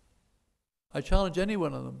 I challenge any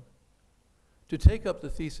one of them to take up the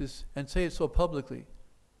thesis and say it so publicly,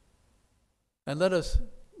 and let us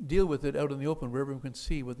deal with it out in the open where everyone can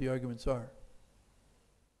see what the arguments are.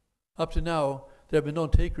 Up to now, there have been no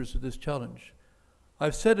takers of this challenge.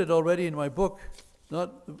 I've said it already in my book.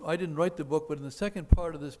 I didn't write the book, but in the second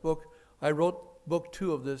part of this book, I wrote book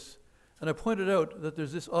 2 of this, and I pointed out that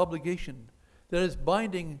there's this obligation that is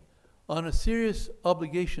binding on a serious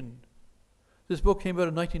obligation. This book came out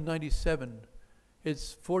in 1997.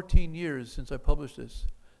 It's 14 years since I published this.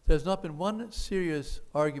 There's not been one serious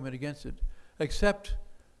argument against it, except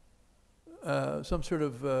some sort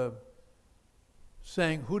of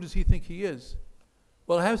saying, who does he think he is?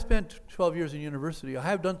 Well, I have spent 12 years in university. I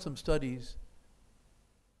have done some studies.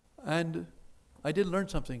 And I did learn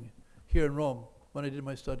something here in Rome when I did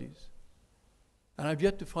my studies. And I've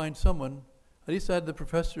yet to find someone, at least I had the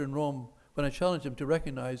professor in Rome, when I challenged him to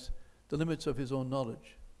recognize the limits of his own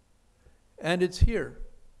knowledge. And it's here.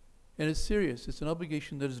 And it's serious. It's an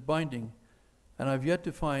obligation that is binding. And I've yet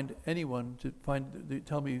to find anyone to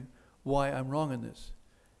tell me why I'm wrong in this.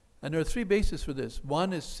 And there are 3 bases for this.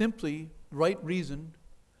 One is simply right reason.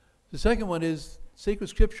 The second one is sacred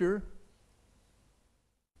scripture,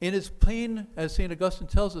 in its plain, as St. Augustine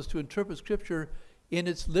tells us, to interpret Scripture in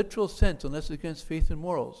its literal sense, unless it's against faith and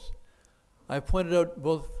morals. I've pointed out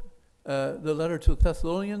both the letter to the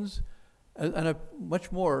Thessalonians and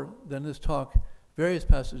much more than this talk, various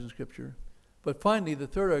passages in Scripture. But finally, the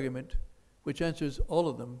third argument, which answers all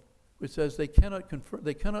of them, which says they cannot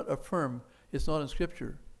affirm it's not in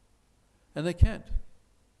Scripture. And they can't.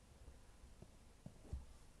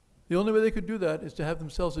 The only way they could do that is to have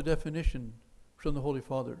themselves a definition from the Holy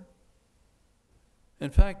Father. In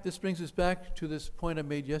fact, this brings us back to this point I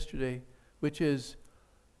made yesterday, which is,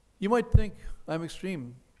 you might think I'm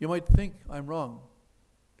extreme. You might think I'm wrong.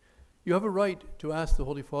 You have a right to ask the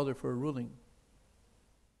Holy Father for a ruling.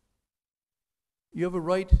 You have a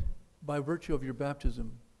right by virtue of your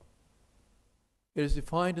baptism. It is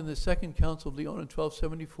defined in the Second Council of Leon in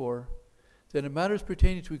 1274 that in matters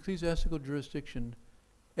pertaining to ecclesiastical jurisdiction,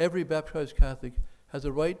 every baptized Catholic has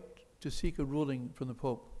a right to seek a ruling from the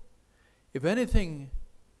Pope. If anything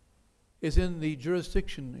is in the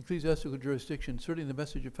jurisdiction, ecclesiastical jurisdiction, certainly the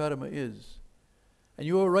message of Fatima is, and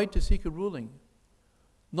you have a right to seek a ruling,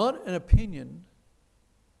 not an opinion.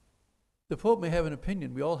 The Pope may have an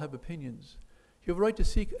opinion. We all have opinions. You have a right to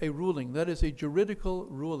seek a ruling. That is a juridical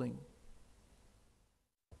ruling.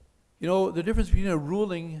 You know, the difference between a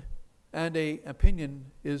ruling and an opinion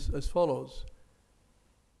is as follows.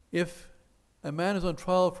 If a man is on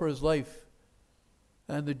trial for his life,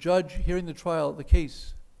 and the judge hearing the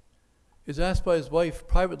case, is asked by his wife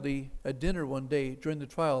privately at dinner one day during the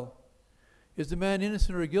trial, is the man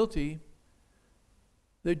innocent or guilty?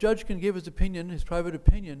 The judge can give his opinion, his private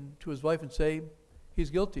opinion, to his wife and say,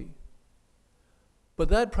 he's guilty. But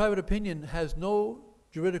that private opinion has no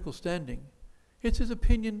juridical standing. It's his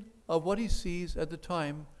opinion of what he sees at the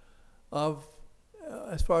time of,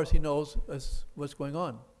 as far as he knows, as what's going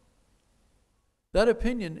on. That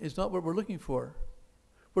opinion is not what we're looking for.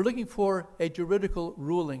 We're looking for a juridical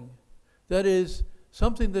ruling. That is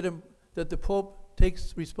something that the Pope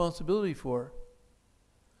takes responsibility for.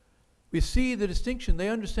 We see the distinction. They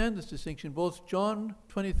understand this distinction. Both John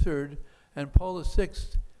 23rd and Paul VI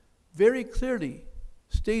very clearly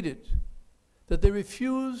stated that they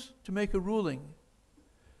refuse to make a ruling.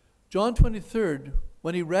 John 23rd,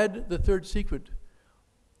 when he read the third secret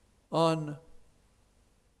on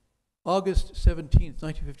August 17th,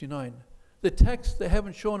 1959, the text they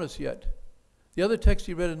haven't shown us yet, the other text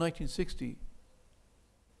he read in 1960,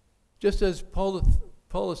 just as Paul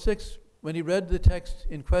VI, when he read the text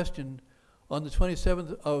in question on the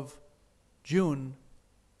 27th of June,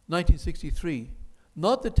 1963,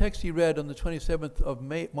 not the text he read on the 27th of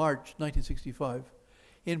March, 1965.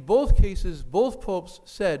 In both cases, both popes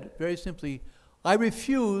said very simply, I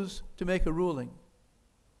refuse to make a ruling.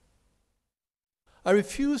 I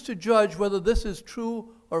refuse to judge whether this is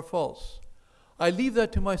true or false. I leave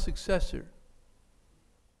that to my successor.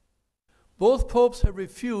 Both popes have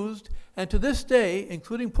refused, and to this day,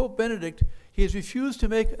 including Pope Benedict, he has refused to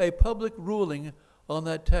make a public ruling on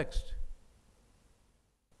that text.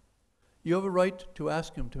 You have a right to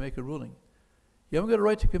ask him to make a ruling. You haven't got a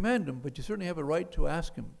right to command him, but you certainly have a right to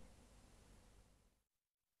ask him.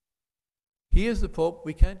 He is the Pope.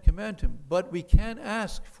 We can't command him, but we can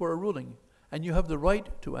ask for a ruling, and you have the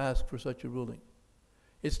right to ask for such a ruling.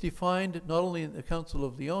 It's defined not only in the Council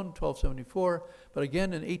of Lyon, 1274, but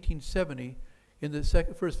again in 1870 in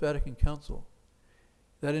the First Vatican Council.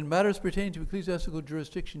 that in matters pertaining to ecclesiastical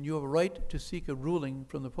jurisdiction, you have a right to seek a ruling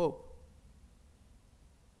from the Pope.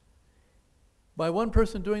 By one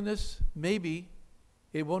person doing this, maybe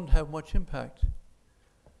it won't have much impact.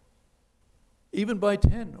 Even by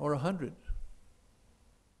 10 or 100.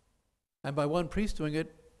 And by one priest doing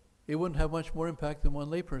it, it wouldn't have much more impact than one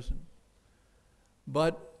layperson.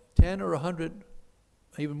 But 10 or 100,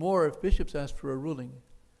 even more if bishops ask for a ruling.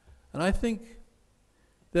 And I think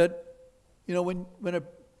that, when a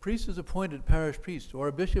priest is appointed, parish priest, or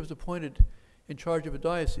a bishop is appointed in charge of a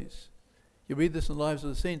diocese, you read this in the Lives of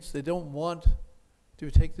the Saints, they don't want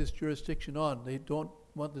to take this jurisdiction on. They don't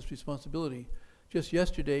want this responsibility. Just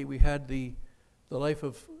yesterday we had the life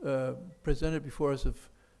of, presented before us of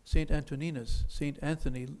Saint Antoninus, Saint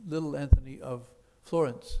Anthony, little Anthony of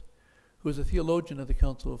Florence, who was a theologian of the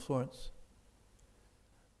Council of Florence.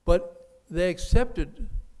 But they accepted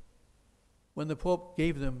when the Pope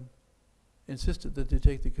insisted that they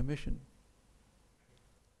take the commission.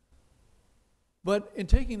 But in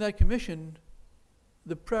taking that commission,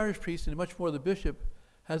 the parish priest, and much more the bishop,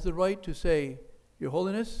 has the right to say, Your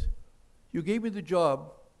Holiness, you gave me the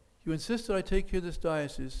job, you insist that I take care of this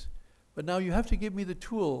diocese, but now you have to give me the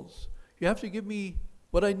tools. You have to give me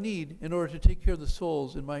what I need in order to take care of the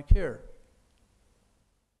souls in my care.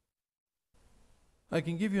 I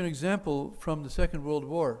can give you an example from the Second World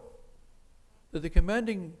War, that the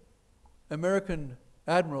commanding American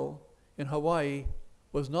admiral in Hawaii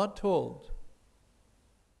was not told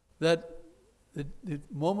that the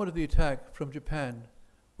moment of the attack from Japan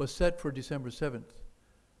was set for December 7th.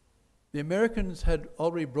 The Americans had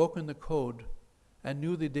already broken the code and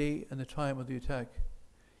knew the day and the time of the attack.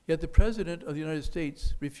 Yet the President of the United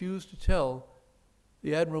States refused to tell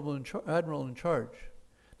the admiral in charge.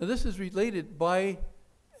 Now this is related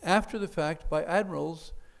after the fact by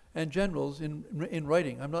admirals and generals in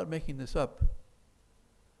writing. I'm not making this up.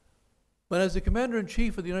 But as the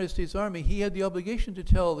Commander-in-Chief of the United States Army, he had the obligation to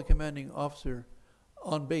tell the commanding officer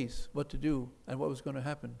on base what to do and what was going to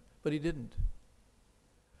happen, but he didn't.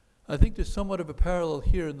 I think there's somewhat of a parallel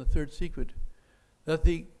here in the third secret, that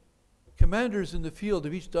the commanders in the field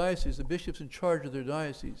of each diocese, the bishops in charge of their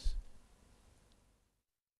diocese,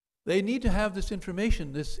 they need to have this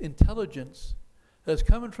information, this intelligence that is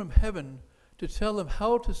coming from heaven to tell them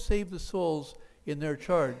how to save the souls in their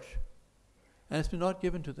charge. And it's been not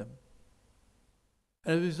given to them.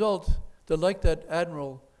 And as a result, they're like that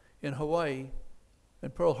admiral in Hawaii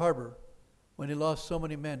and Pearl Harbor when he lost so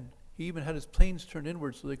many men. He even had his planes turned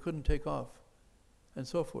inward so they couldn't take off, and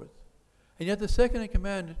so forth. And yet the second in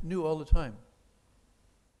command knew all the time.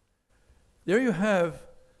 There you have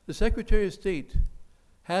the Secretary of State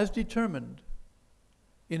has determined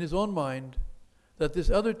in his own mind that this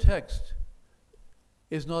other text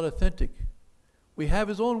is not authentic. We have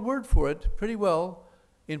his own word for it pretty well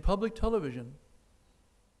in public television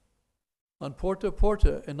on Porta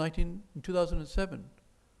Porta in 2007,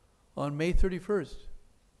 on May 31st.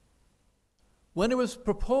 When it was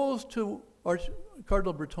proposed to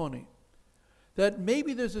Cardinal Bertone that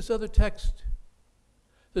maybe there's this other text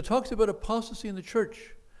that talks about apostasy in the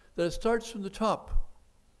church, that it starts from the top,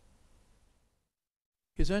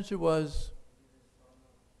 his answer was,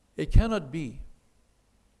 it cannot be.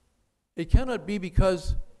 It cannot be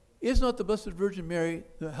because is not the Blessed Virgin Mary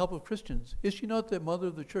the help of Christians? Is she not the mother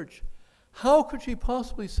of the church? How could she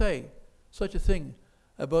possibly say such a thing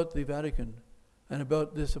about the Vatican and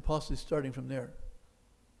about this apostasy starting from there?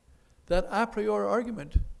 That a priori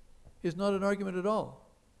argument is not an argument at all.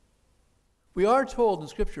 We are told in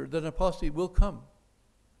Scripture that an apostasy will come.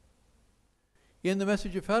 In the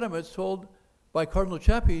message of Fatima, it's told by Cardinal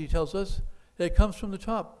Chappie, he tells us, that it comes from the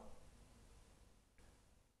top.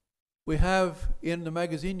 We have in the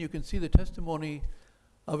magazine, you can see the testimony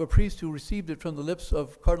of a priest who received it from the lips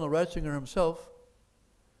of Cardinal Ratzinger himself,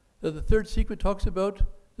 that the third secret talks about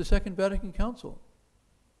the Second Vatican Council.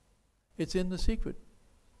 It's in the secret.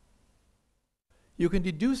 You can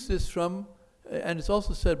deduce this from, and it's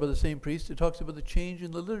also said by the same priest, it talks about the change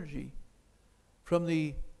in the liturgy from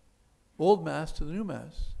the old Mass to the new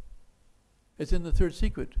Mass. It's in the third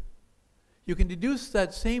secret. You can deduce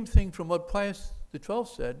that same thing from what Pius XII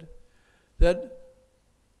said, that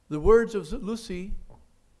the words of Lucy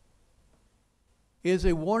is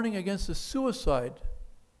a warning against the suicide.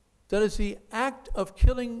 That is the act of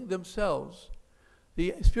killing themselves,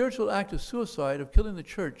 the spiritual act of suicide, of killing the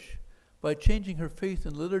church by changing her faith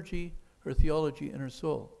and liturgy, her theology, and her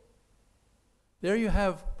soul. There you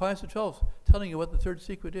have Pius XII telling you what the third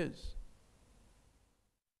secret is.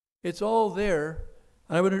 It's all there,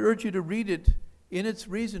 and I would urge you to read it in its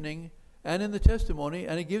reasoning and in the testimony,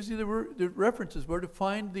 and it gives you the references where to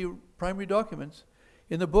find the primary documents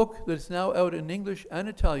in the book that's now out in English and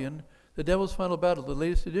Italian, The Devil's Final Battle, the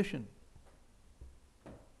latest edition.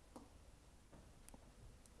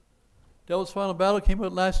 Devil's Final Battle came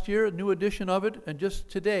out last year, a new edition of it, and just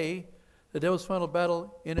today, The Devil's Final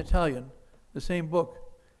Battle in Italian, the same book,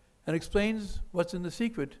 and explains what's in the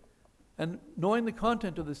secret. And knowing the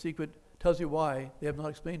content of the secret tells you why they have not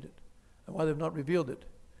explained it and why they have not revealed it.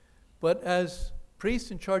 But as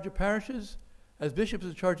priests in charge of parishes, as bishops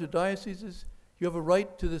in charge of dioceses, you have a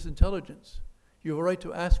right to this intelligence. You have a right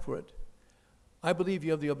to ask for it. I believe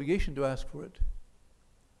you have the obligation to ask for it.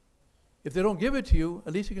 If they don't give it to you,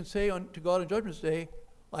 at least you can say to God on Judgment Day,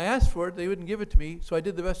 I asked for it, they wouldn't give it to me, so I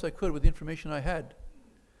did the best I could with the information I had.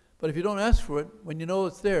 But if you don't ask for it, when you know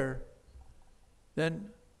it's there, then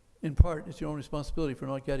in part it's your own responsibility for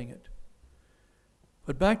not getting it.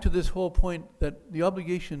 But back to this whole point that the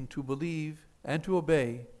obligation to believe and to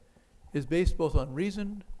obey is based both on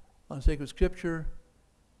reason, on sacred scripture,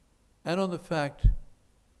 and on the fact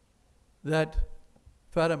that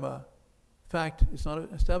Fatima, fact, it's not an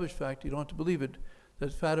established fact, you don't have to believe it,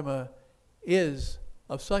 that Fatima is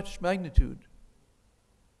of such magnitude.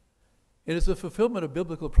 It is a fulfillment of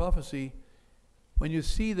biblical prophecy when you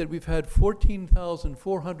see that we've had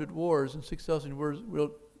 14,400 wars and 6,000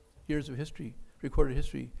 years of history, recorded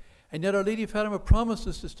history, and yet Our Lady of Fatima promised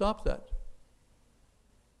us to stop that.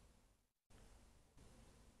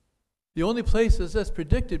 The only places that's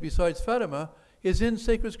predicted besides Fatima is in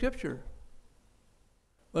sacred scripture,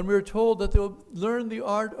 when we are told that they will learn the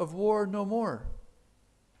art of war no more.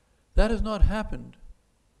 That has not happened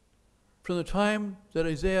from the time that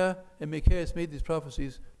Isaiah and Micaiah made these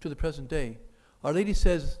prophecies to the present day. Our Lady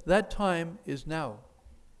says that time is now.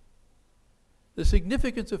 The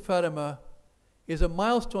significance of Fatima is a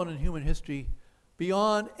milestone in human history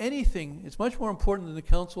beyond anything. It's much more important than the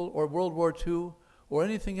Council or World War II or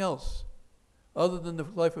anything else other than the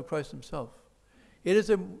life of Christ himself. It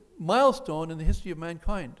is a milestone in the history of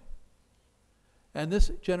mankind. And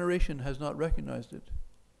this generation has not recognized it.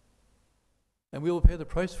 And we will pay the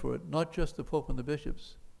price for it, not just the Pope and the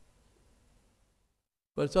bishops.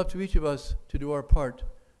 But it's up to each of us to do our part,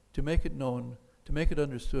 to make it known, to make it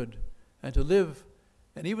understood, and to live.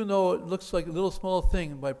 And even though it looks like a little small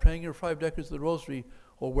thing, by praying your 5 decades of the Rosary,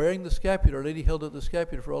 or wearing the scapular, Our Lady held out the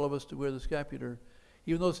scapular for all of us to wear the scapular,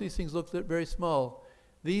 even though these things look very small,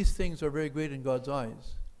 these things are very great in God's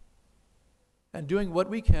eyes. And doing what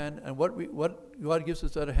we can and what God gives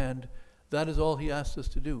us at a hand, that is all he asks us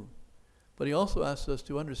to do. But he also asks us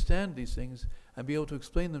to understand these things and be able to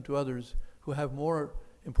explain them to others who have more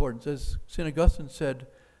importance. As St. Augustine said,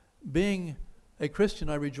 being a Christian,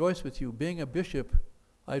 I rejoice with you. Being a bishop,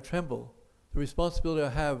 I tremble. The responsibility I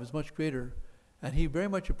have is much greater. And he very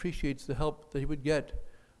much appreciates the help that he would get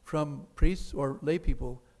from priests or lay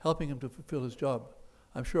people helping him to fulfill his job.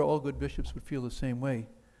 I'm sure all good bishops would feel the same way.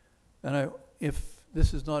 And if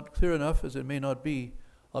this is not clear enough, as it may not be,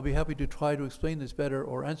 I'll be happy to try to explain this better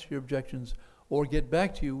or answer your objections or get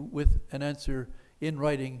back to you with an answer in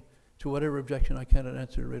writing to whatever objection I cannot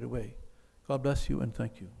answer right away. God bless you and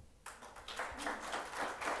thank you.